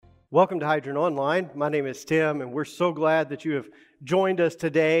Welcome to Hydrant Online. My name is Tim, and we're so glad that you have joined us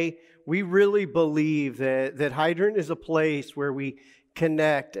today. We really believe that Hydrant is a place where we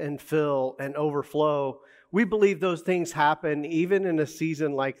connect and fill and overflow. We believe those things happen even in a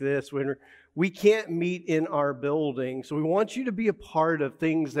season like this when we can't meet in our building. So we want you to be a part of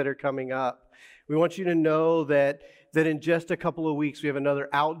things that are coming up. We want you to know that in just a couple of weeks we have another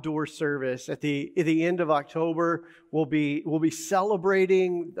outdoor service. At the end of October, we'll be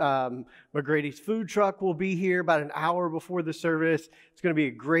celebrating. McGrady's food truck will be here about an hour before the service. It's going to be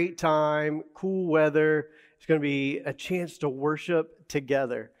a great time, cool weather. It's going to be a chance to worship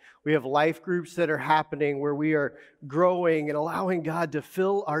together. We have life groups that are happening where we are growing and allowing God to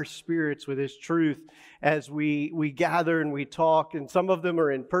fill our spirits with His truth as we gather and we talk. And some of them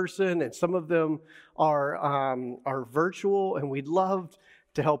are in person and some of them are virtual. And we'd love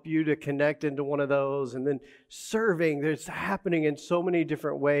to help you to connect into one of those. And then serving, there's happening in so many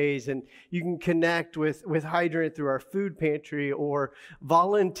different ways. And you can connect with Hydrant through our food pantry or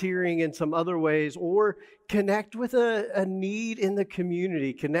volunteering in some other ways, or connect with a need in the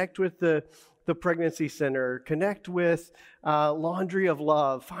community. Connect with the pregnancy center. Connect with Laundry of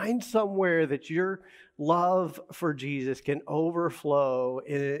Love. Find somewhere that your love for Jesus can overflow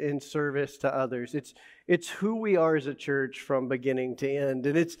in service to others. It's who we are as a church from beginning to end.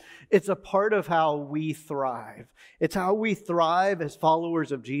 And it's a part of how we thrive. It's how we thrive as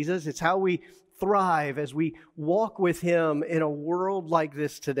followers of Jesus. It's how we thrive as we walk with Him in a world like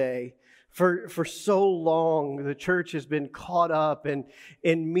this today. For so long, the church has been caught up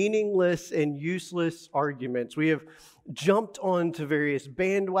in meaningless and useless arguments. We have jumped onto various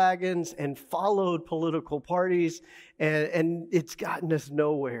bandwagons and followed political parties, and it's gotten us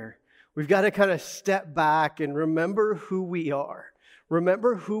nowhere. We've got to kind of step back and remember who we are.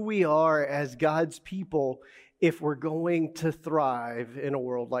 Remember who we are as God's people if we're going to thrive in a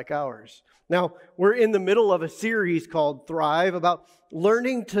world like ours. Now, we're in the middle of a series called Thrive, about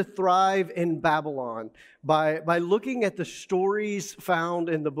learning to thrive in Babylon by looking at the stories found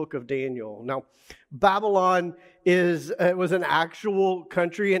in the book of Daniel. Now, Babylon was an actual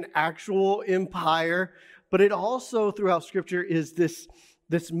country, an actual empire, but it also, throughout Scripture, is this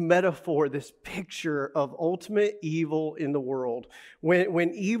metaphor, this picture of ultimate evil in the world.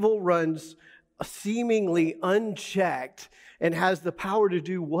 When evil runs seemingly unchecked and has the power to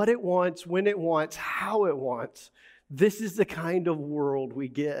do what it wants, when it wants, how it wants, this is the kind of world we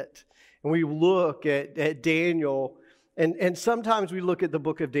get. And we look at Daniel, and sometimes we look at the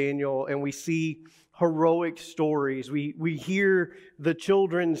book of Daniel and we see heroic stories. We hear the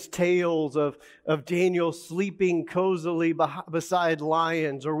children's tales of Daniel sleeping cozily beside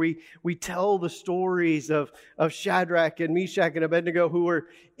lions, or we tell the stories of Shadrach and Meshach and Abednego who were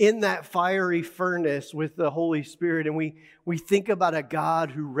in that fiery furnace with the Holy Spirit, and we think about a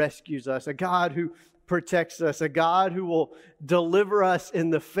God who rescues us, a God who protects us, a God who will deliver us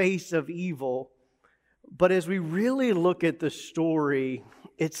in the face of evil. But as we really look at the story,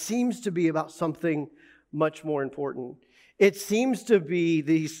 it seems to be about something much more important. It seems to be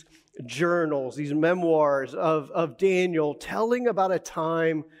these journals, these memoirs of Daniel telling about a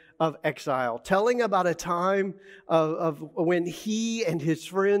time of exile, telling about a time of when he and his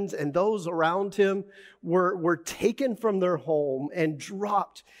friends and those around him were taken from their home and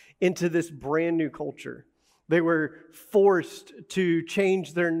dropped into this brand new culture. They were forced to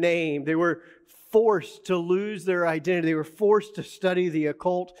change their name. They were forced to lose their identity. They were forced to study the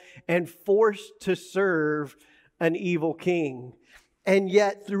occult and forced to serve an evil king. And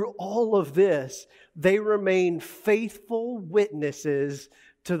yet, through all of this, they remain faithful witnesses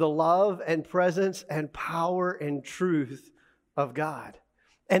to the love and presence and power and truth of God.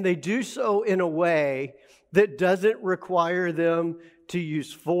 And they do so in a way that doesn't require them to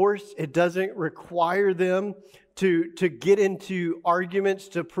use force. It doesn't require them to get into arguments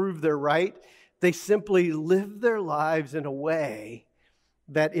to prove they're right. They simply live their lives in a way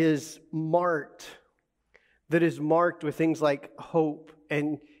that is marked with things like hope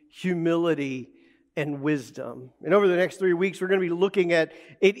and humility and wisdom. And over the next 3 weeks, we're going to be looking at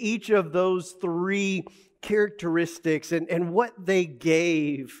each of those three characteristics and what they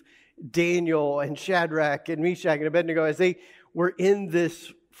gave Daniel and Shadrach and Meshach and Abednego as they were in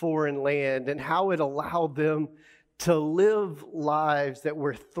this foreign land, and how it allowed them to live lives that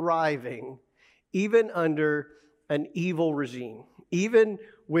were thriving even under an evil regime, even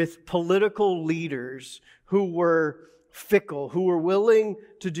with political leaders who were fickle, who were willing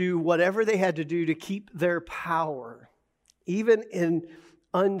to do whatever they had to do to keep their power, even in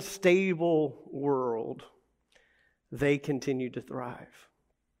unstable world, they continued to thrive.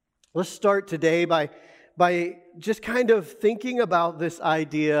 Let's start today by by just kind of thinking about this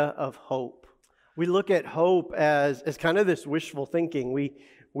idea of hope. We look at hope as kind of this wishful thinking.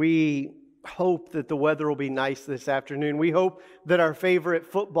 We hope that the weather will be nice this afternoon. We hope that our favorite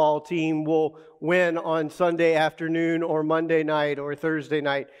football team will win on Sunday afternoon or Monday night or Thursday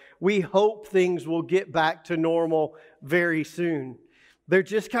night. We hope things will get back to normal very soon. They're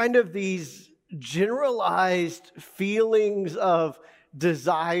just kind of these generalized feelings of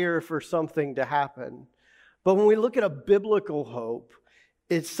desire for something to happen. But when we look at a biblical hope,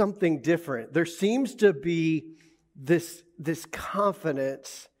 it's something different. There seems to be this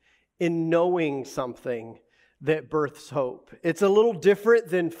confidence in knowing something that births hope. It's a little different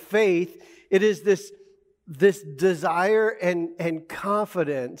than faith. It is this desire and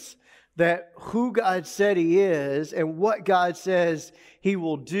confidence that who God said He is and what God says He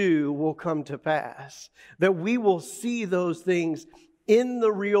will do will come to pass. That we will see those things in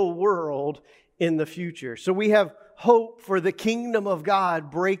the real world in the future. So we have hope for the kingdom of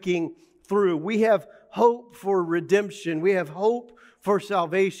God breaking through. We have hope for redemption. We have hope for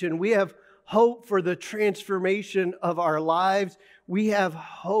salvation. We have hope for the transformation of our lives. We have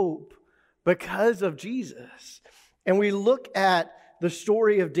hope because of Jesus. And we look at the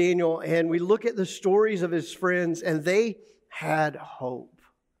story of Daniel and we look at the stories of his friends, and they had hope.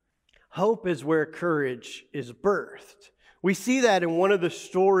 Hope is where courage is birthed. We see that in one of the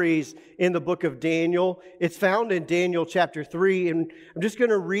stories in the book of Daniel. It's found in Daniel chapter 3, and I'm just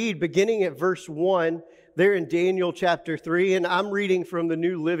going to read beginning at verse 1 there in Daniel chapter 3, and I'm reading from the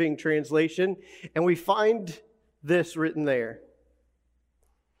New Living Translation, and we find this written there.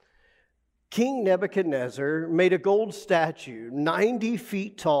 King Nebuchadnezzar made a gold statue 90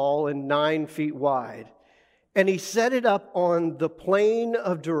 feet tall and 9 feet wide, and he set it up on the plain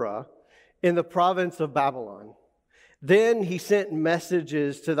of Dura in the province of Babylon. Then he sent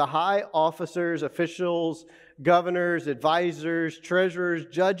messages to the high officers, officials, governors, advisors, treasurers,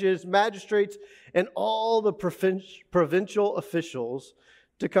 judges, magistrates, and all the provincial officials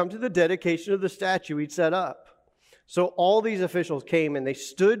to come to the dedication of the statue he'd set up. So all these officials came and they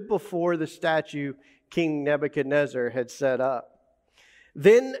stood before the statue King Nebuchadnezzar had set up.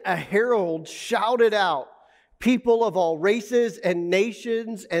 Then a herald shouted out, "People of all races and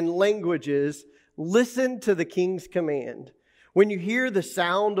nations and languages, listen to the king's command. When you hear the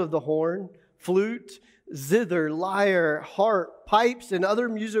sound of the horn, flute, zither, lyre, harp, pipes, and other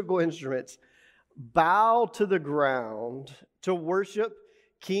musical instruments, bow to the ground to worship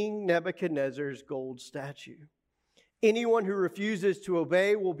King Nebuchadnezzar's gold statue. Anyone who refuses to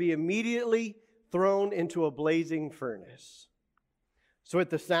obey will be immediately thrown into a blazing furnace." So at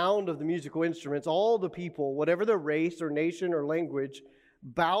the sound of the musical instruments, all the people, whatever their race or nation or language,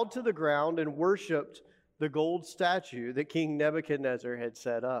 bowed to the ground and worshiped the gold statue that King Nebuchadnezzar had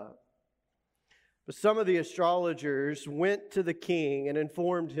set up. But some of the astrologers went to the king and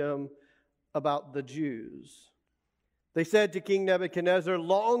informed him about the Jews. They said to King Nebuchadnezzar,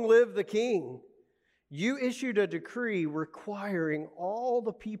 "Long live the king! You issued a decree requiring all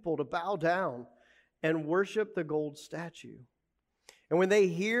the people to bow down and worship the gold statue. And when they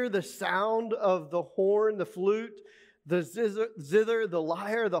hear the sound of the horn, the flute, the zither, the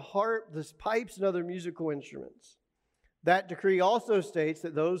lyre, the harp, the pipes, and other musical instruments. That decree also states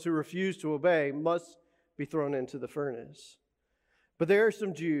that those who refuse to obey must be thrown into the furnace. But there are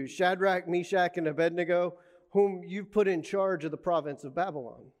some Jews, Shadrach, Meshach, and Abednego, whom you've put in charge of the province of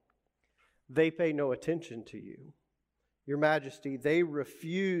Babylon. They pay no attention to you. Your Majesty, they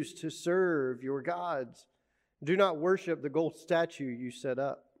refuse to serve your gods. Do not worship the gold statue you set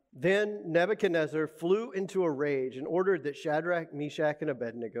up." Then Nebuchadnezzar flew into a rage and ordered that Shadrach, Meshach, and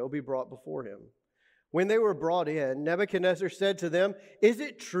Abednego be brought before him. When they were brought in, Nebuchadnezzar said to them, "Is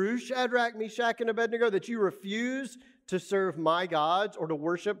it true, Shadrach, Meshach, and Abednego, that you refuse to serve my gods or to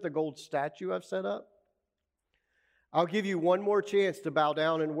worship the gold statue I've set up? I'll give you one more chance to bow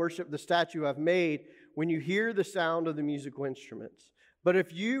down and worship the statue I've made when you hear the sound of the musical instruments. But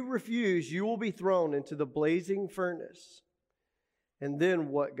if you refuse, you will be thrown into the blazing furnace. And then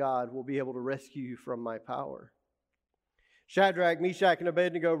what God will be able to rescue you from my power?" Shadrach, Meshach, and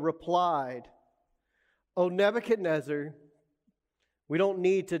Abednego replied, "O Nebuchadnezzar, we don't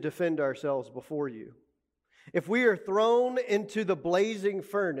need to defend ourselves before you. If we are thrown into the blazing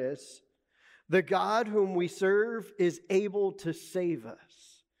furnace, the God whom we serve is able to save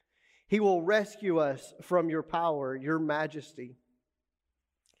us. He will rescue us from your power, your majesty.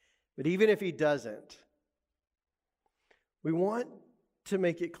 But even if he doesn't, we want to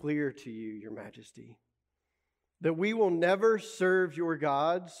make it clear to you, your majesty, that we will never serve your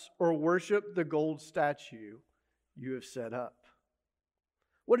gods or worship the gold statue you have set up."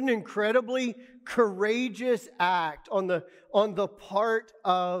 What an incredibly courageous act on the part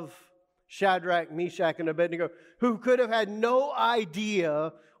of Shadrach, Meshach, and Abednego, who could have had no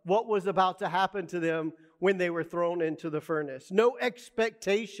idea what was about to happen to them when they were thrown into the furnace. No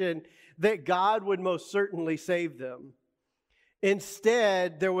expectation that God would most certainly save them.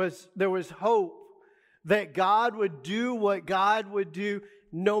 Instead, there was hope that God would do what God would do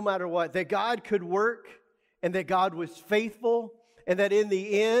no matter what, that God could work and that God was faithful, and that in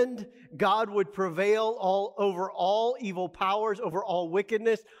the end, God would prevail over all evil powers, over all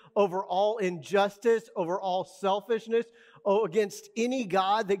wickedness, over all injustice, over all selfishness, against any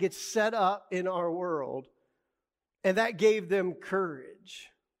God that gets set up in our world. And that gave them courage.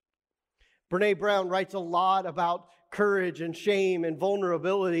 Brene Brown writes a lot about courage and shame and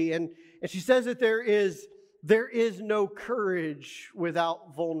vulnerability, and she says that there is no courage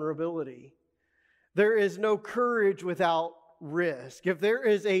without vulnerability. There is no courage without risk. If there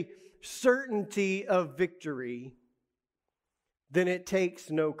is a certainty of victory, then it takes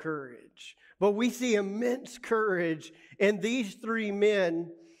no courage. But we see immense courage in these three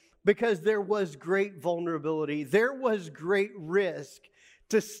men because there was great vulnerability. There was great risk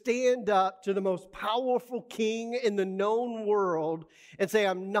to stand up to the most powerful king in the known world and say,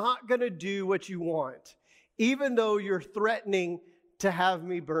 I'm not going to do what you want, even though you're threatening to have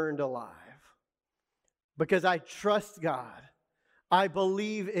me burned alive. Because I trust God. I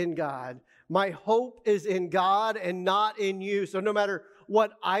believe in God. My hope is in God and not in you. So no matter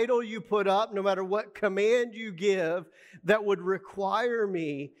what idol you put up, no matter what command you give that would require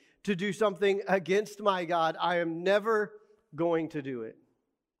me to do something against my God, I am never going to do it.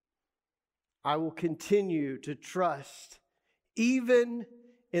 I will continue to trust even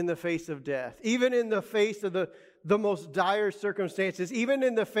in the face of death, even in the face of the most dire circumstances, even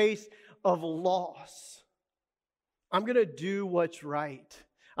in the face of loss. I'm going to do what's right.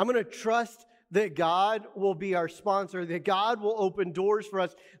 I'm going to trust that God will be our sponsor, that God will open doors for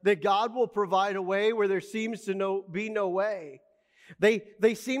us, that God will provide a way where there seems to be no way.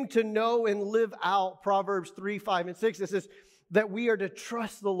 They seem to know and live out Proverbs 3, 5, and 6. It says that we are to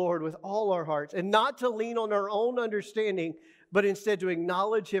trust the Lord with all our hearts and not to lean on our own understanding, but instead to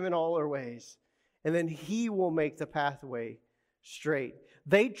acknowledge Him in all our ways. And then He will make the pathway straight.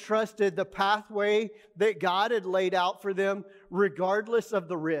 They trusted the pathway that God had laid out for them, regardless of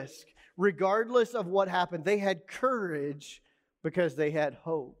the risk, regardless of what happened. They had courage because they had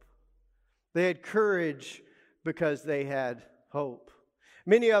hope. They had courage because they had hope.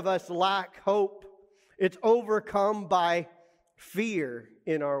 Many of us lack hope. It's overcome by fear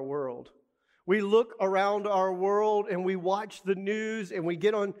in our world. We look around our world and we watch the news and we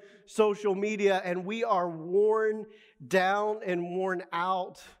get on social media and we are worn down and worn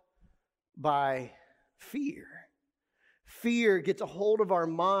out by fear. Fear gets a hold of our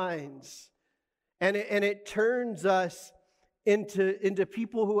minds and it turns us into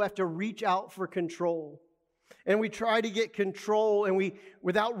people who have to reach out for control. And we try to get control and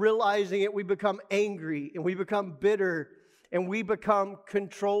without realizing it, we become angry and we become bitter and we become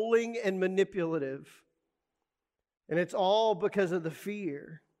controlling and manipulative. And it's all because of the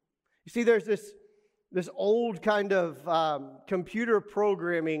fear. You see, there's this old kind of computer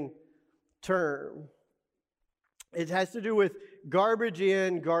programming term. It has to do with garbage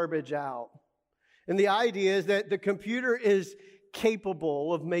in, garbage out. And the idea is that the computer is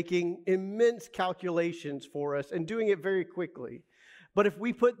capable of making immense calculations for us and doing it very quickly. But if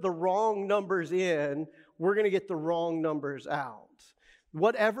we put the wrong numbers in, we're going to get the wrong numbers out.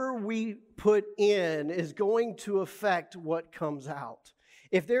 Whatever we put in is going to affect what comes out.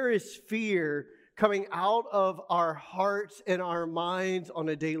 If there is fear coming out of our hearts and our minds on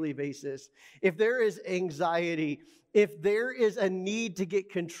a daily basis, if there is anxiety, if there is a need to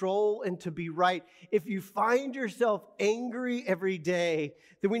get control and to be right, if you find yourself angry every day,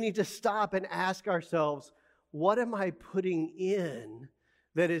 then we need to stop and ask ourselves, what am I putting in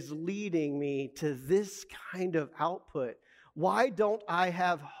that is leading me to this kind of output? Why don't I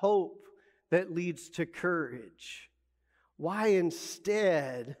have hope that leads to courage? Why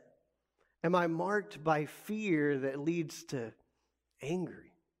instead am I marked by fear that leads to anger?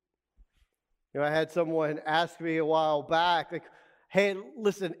 I had someone ask me a while back, like, hey,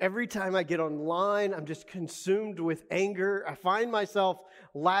 listen, every time I get online, I'm just consumed with anger. I find myself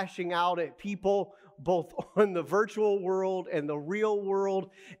lashing out at people, both on the virtual world and the real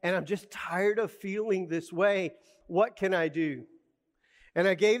world, and I'm just tired of feeling this way. What can I do? And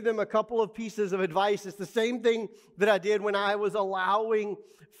I gave them a couple of pieces of advice. It's the same thing that I did when I was allowing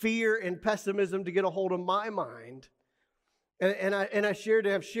fear and pessimism to get a hold of my mind. And I've shared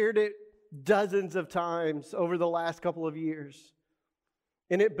it dozens of times over the last couple of years.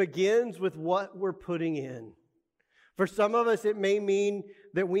 And it begins with what we're putting in. For some of us, it may mean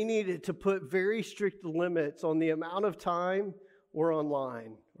that we need to put very strict limits on the amount of time we're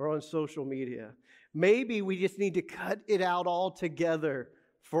online or on social media. Maybe we just need to cut it out altogether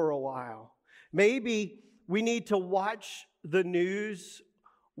for a while. Maybe we need to watch the news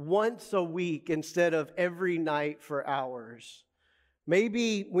once a week instead of every night for hours.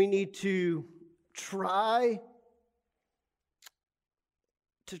 Maybe we need to try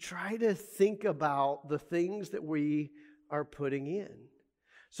to think about the things that we are putting in.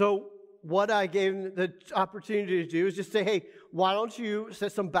 So what I gave the opportunity to do is just say, hey, why don't you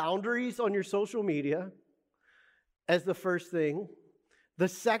set some boundaries on your social media as the first thing. The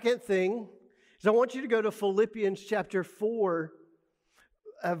second thing is I want you to go to Philippians chapter 4,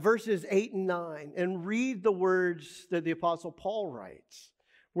 verses 8 and 9, and read the words that the Apostle Paul writes,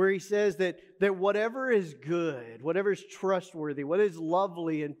 where he says that whatever is good, whatever is trustworthy, what is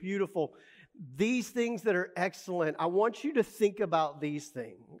lovely and beautiful, these things that are excellent, I want you to think about these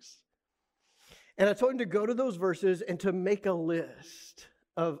things. And I told him to go to those verses and to make a list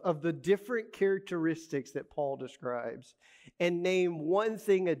of the different characteristics that Paul describes and name one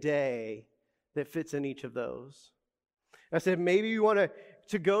thing a day that fits in each of those. I said, maybe you want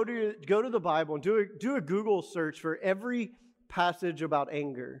to go to the Bible and do a Google search for every passage about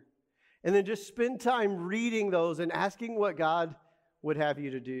anger. And then just spend time reading those and asking what God would have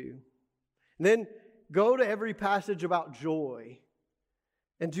you to do. And then go to every passage about joy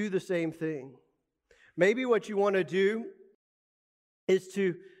and do the same thing. Maybe what you want to do is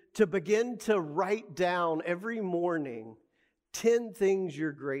to begin to write down every morning 10 things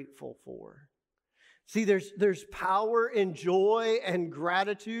you're grateful for. See, there's power in joy and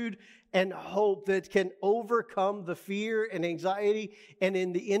gratitude and hope that can overcome the fear and anxiety and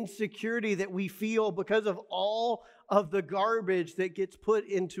in the insecurity that we feel because of all of the garbage that gets put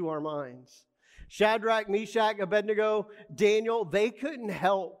into our minds. Shadrach, Meshach, Abednego, Daniel, they couldn't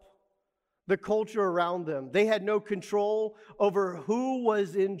help the culture around them. They had no control over who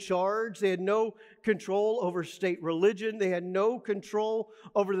was in charge. They had no control over state religion. They had no control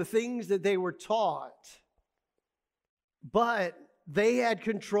over the things that they were taught. But they had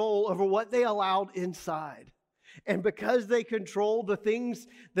control over what they allowed inside. And because they controlled the things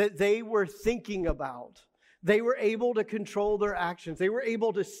that they were thinking about, they were able to control their actions. They were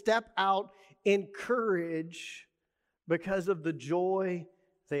able to step out in courage because of the joy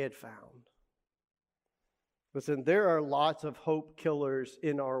they had found. Listen, there are lots of hope killers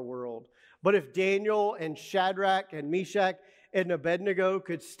in our world. But if Daniel and Shadrach and Meshach and Abednego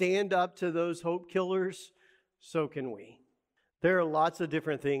could stand up to those hope killers, so can we. There are lots of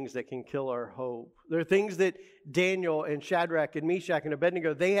different things that can kill our hope. There are things that Daniel and Shadrach and Meshach and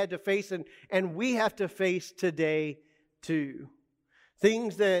Abednego, they had to face and we have to face today too.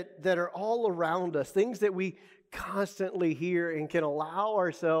 Things that are all around us, things that we constantly hear and can allow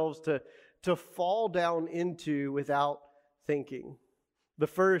ourselves to fall down into without thinking. The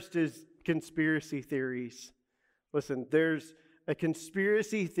first is conspiracy theories. Listen, there's a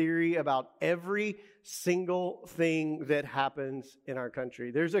conspiracy theory about every single thing that happens in our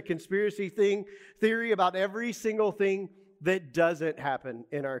country. There's a conspiracy theory about every single thing that doesn't happen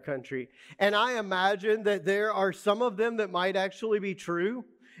in our country. And I imagine that there are some of them that might actually be true,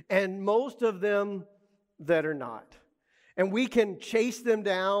 and most of them that are not. And we can chase them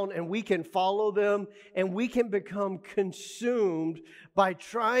down, and we can follow them, and we can become consumed by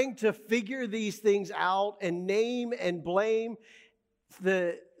trying to figure these things out and name and blame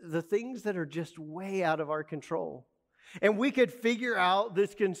the things that are just way out of our control. And we could figure out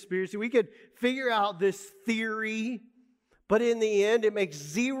this conspiracy. We could figure out this theory, but in the end, it makes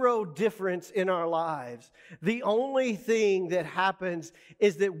zero difference in our lives. The only thing that happens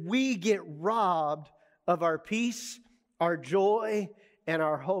is that we get robbed of our peace, our joy, and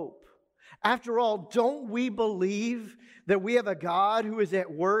our hope. After all, don't we believe that we have a God who is at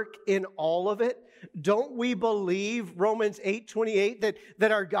work in all of it? Don't we believe, Romans 8:28,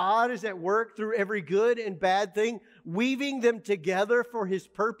 that our God is at work through every good and bad thing, weaving them together for His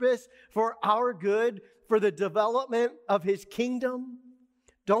purpose, for our good, for the development of His kingdom?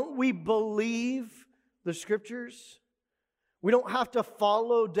 Don't we believe the Scriptures? We don't have to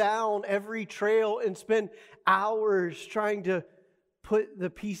follow down every trail and spend hours trying to put the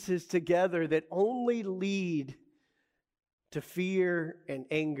pieces together that only lead to fear and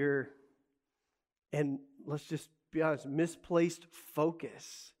anger and, let's just be honest, misplaced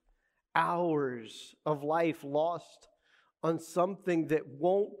focus. Hours of life lost on something that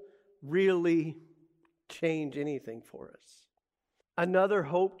won't really change anything for us. Another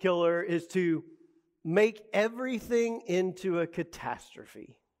hope killer is to make everything into a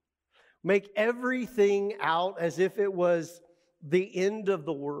catastrophe. Make everything out as if it was the end of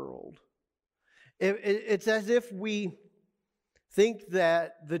the world. It's as if we think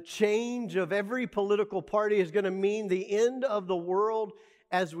that the change of every political party is going to mean the end of the world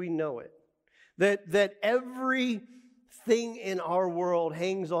as we know it. That everything in our world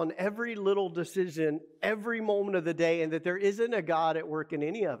hangs on every little decision, every moment of the day, and that there isn't a God at work in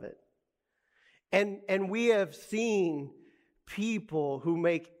any of it. And we have seen people who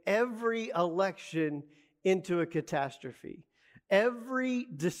make every election into a catastrophe, every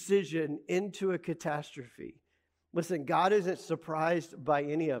decision into a catastrophe. Listen, God isn't surprised by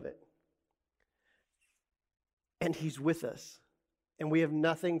any of it. And He's with us, and we have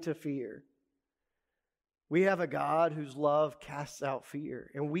nothing to fear. We have a God whose love casts out fear,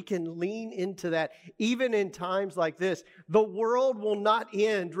 and we can lean into that even in times like this. The world will not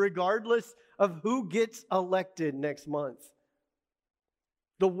end regardless of who gets elected next month.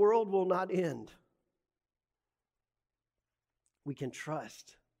 The world will not end. We can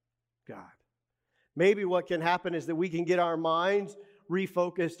trust God. Maybe what can happen is that we can get our minds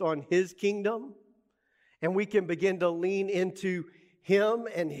refocused on His kingdom, and we can begin to lean into Him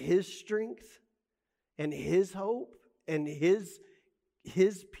and His strength and His hope and His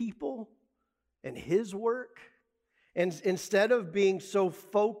people and His work. And instead of being so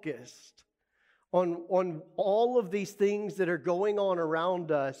focused on all of these things that are going on around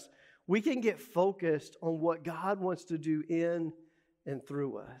us, we can get focused on what God wants to do in and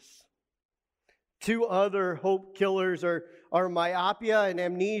through us. Two other hope killers are myopia and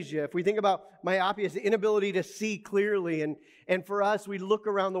amnesia. If we think about myopia, it's the inability to see clearly. And for us, we look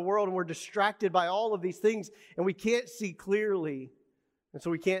around the world and we're distracted by all of these things, and we can't see clearly. And so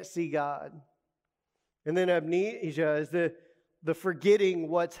we can't see God. And then amnesia is the forgetting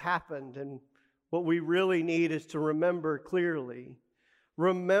what's happened. And what we really need is to remember clearly.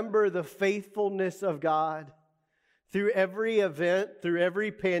 Remember the faithfulness of God through every event, through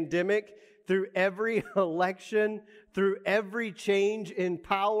every pandemic, through every election, through every change in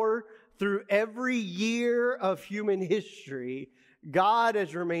power, through every year of human history. God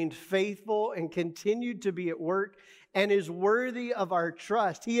has remained faithful and continued to be at work and is worthy of our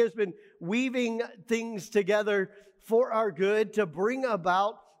trust. He has been weaving things together for our good to bring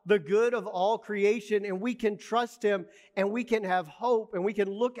about the good of all creation, and we can trust Him, and we can have hope, and we can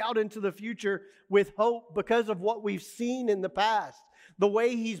look out into the future with hope because of what we've seen in the past. The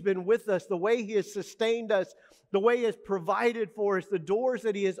way He's been with us, the way He has sustained us, the way He has provided for us, the doors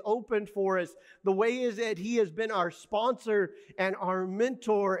that He has opened for us, the way that He has been our sponsor and our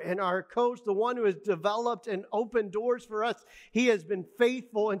mentor and our coach, the one who has developed and opened doors for us. He has been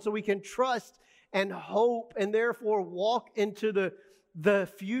faithful, and so we can trust and hope and therefore walk into the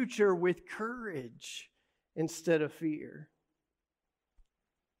future with courage instead of fear.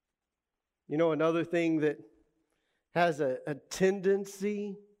 You know, another thing that has a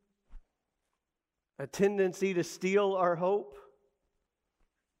tendency to steal our hope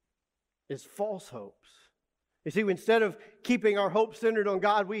is false hopes. You see, instead of keeping our hope centered on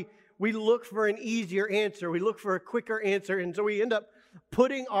God, we look for an easier answer. We look for a quicker answer, and so we end up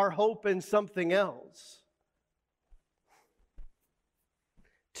putting our hope in something else.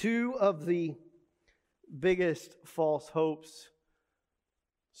 Two of the biggest false hopes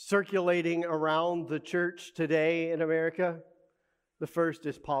circulating around the church today in America. The first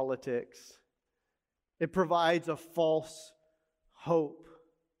is politics. It provides a false hope.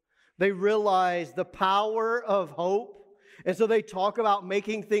 They realize the power of hope, and so they talk about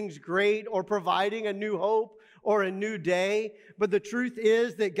making things great or providing a new hope or a new day. But the truth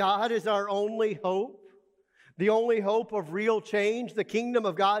is that God is our only hope. The only hope of real change, the kingdom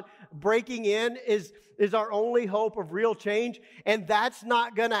of God breaking in is our only hope of real change. And that's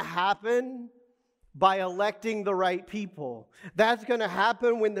not going to happen by electing the right people. That's going to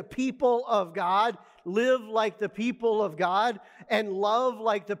happen when the people of God live like the people of God and love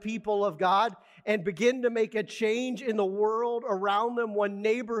like the people of God and begin to make a change in the world around them, one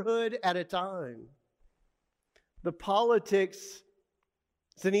neighborhood at a time. The politics,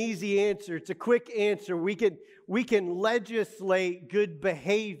 it's an easy answer. It's a quick answer. We can legislate good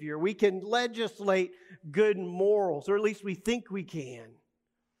behavior. We can legislate good morals, or at least we think we can.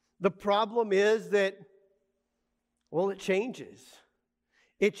 The problem is that, well, it changes.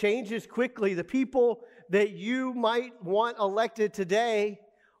 It changes quickly. The people that you might want elected today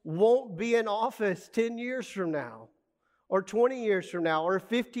won't be in office 10 years from now, or 20 years from now, or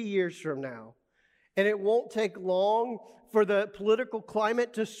 50 years from now. And it won't take long for the political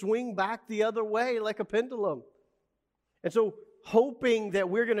climate to swing back the other way like a pendulum. And so hoping that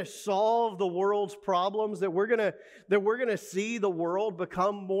we're going to solve the world's problems, that we're going to see the world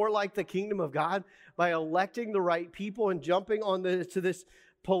become more like the kingdom of God by electing the right people and jumping on to this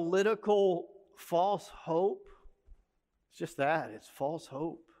political false hope. It's just that. It's false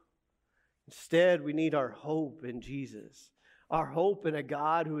hope. Instead, we need our hope in Jesus. Our hope in a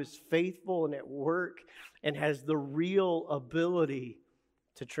God who is faithful and at work and has the real ability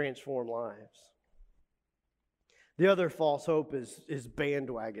to transform lives. The other false hope is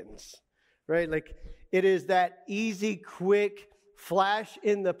bandwagons, right? Like it is that easy, quick, flash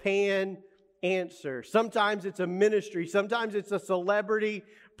in the pan answer. Sometimes it's a ministry. Sometimes it's a celebrity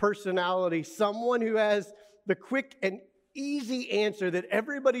personality. Someone who has the quick and easy answer that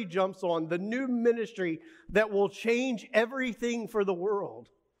everybody jumps on. The new ministry that will change everything for the world.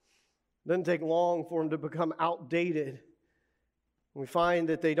 It doesn't take long for them to become outdated. We find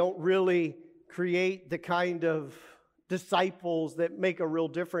that they don't really create the kind of disciples that make a real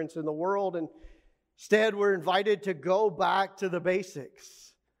difference in the world. And instead, we're invited to go back to the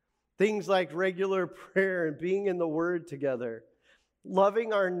basics. Things like regular prayer and being in the Word together.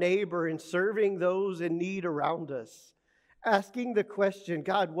 Loving our neighbor and serving those in need around us. Asking the question,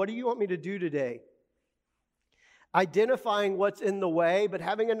 God, what do you want me to do today? Identifying what's in the way, but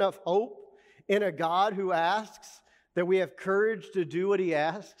having enough hope in a God who asks that we have courage to do what He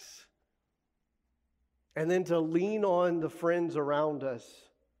asks. And then to lean on the friends around us.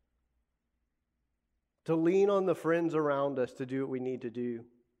 To lean on the friends around us to do what we need to do.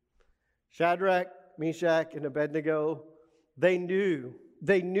 Shadrach, Meshach, and Abednego, they knew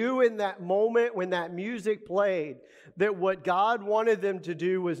in that moment when that music played that what God wanted them to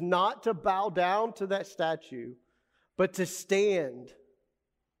do was not to bow down to that statue, but to stand.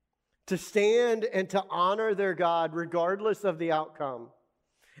 To stand and to honor their God regardless of the outcome.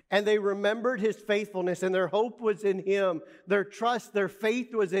 And they remembered His faithfulness, and their hope was in Him. Their trust, their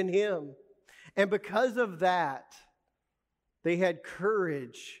faith was in Him. And because of that, they had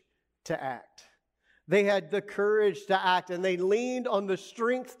courage to act. They had the courage to act, and they leaned on the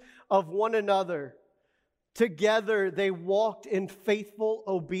strength of one another. Together, they walked in faithful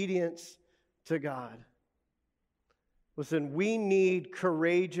obedience to God. Listen, we need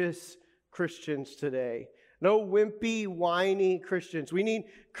courageous Christians today. No wimpy, whiny Christians. We need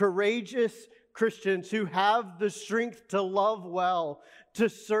courageous Christians who have the strength to love well, to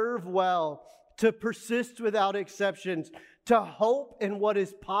serve well, to persist without exceptions, to hope in what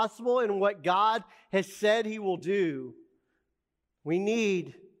is possible and what God has said He will do. We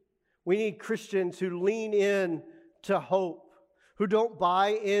need Christians who lean in to hope, who don't buy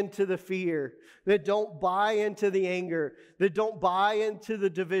into the fear, that don't buy into the anger, that don't buy into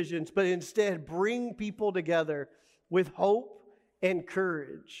the divisions, but instead bring people together with hope and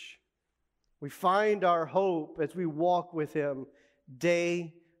courage. We find our hope as we walk with Him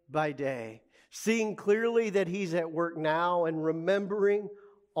day by day, seeing clearly that He's at work now and remembering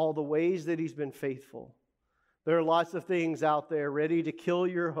all the ways that He's been faithful. There are lots of things out there ready to kill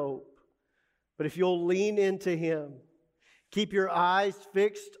your hope, but if you'll lean into Him, keep your eyes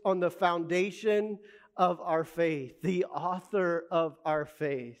fixed on the foundation of our faith, the author of our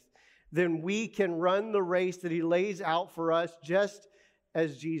faith, then we can run the race that He lays out for us just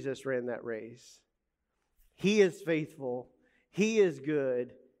as Jesus ran that race. He is faithful, He is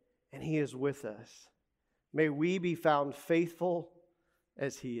good, and He is with us. May we be found faithful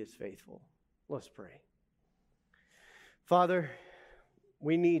as He is faithful. Let's pray. Father,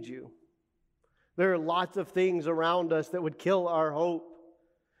 we need You. There are lots of things around us that would kill our hope.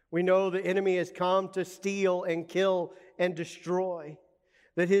 We know the enemy has come to steal and kill and destroy.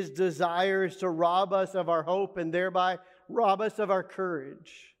 That his desire is to rob us of our hope and thereby rob us of our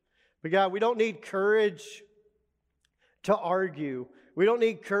courage. But God, we don't need courage to argue. We don't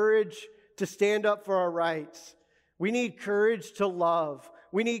need courage to stand up for our rights. We need courage to love.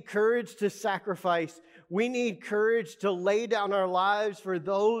 We need courage to sacrifice. We need courage to lay down our lives for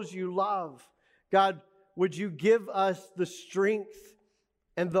those You love. God, would You give us the strength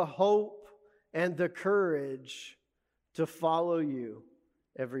and the hope and the courage to follow You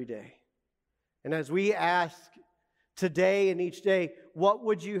every day? And as we ask today and each day, what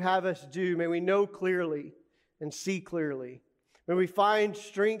would You have us do? May we know clearly and see clearly. May we find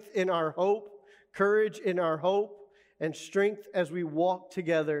strength in our hope, courage in our hope, and strength as we walk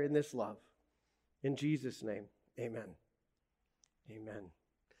together in this love. In Jesus' name, amen. Amen.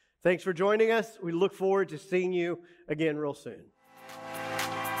 Thanks for joining us. We look forward to seeing you again real soon.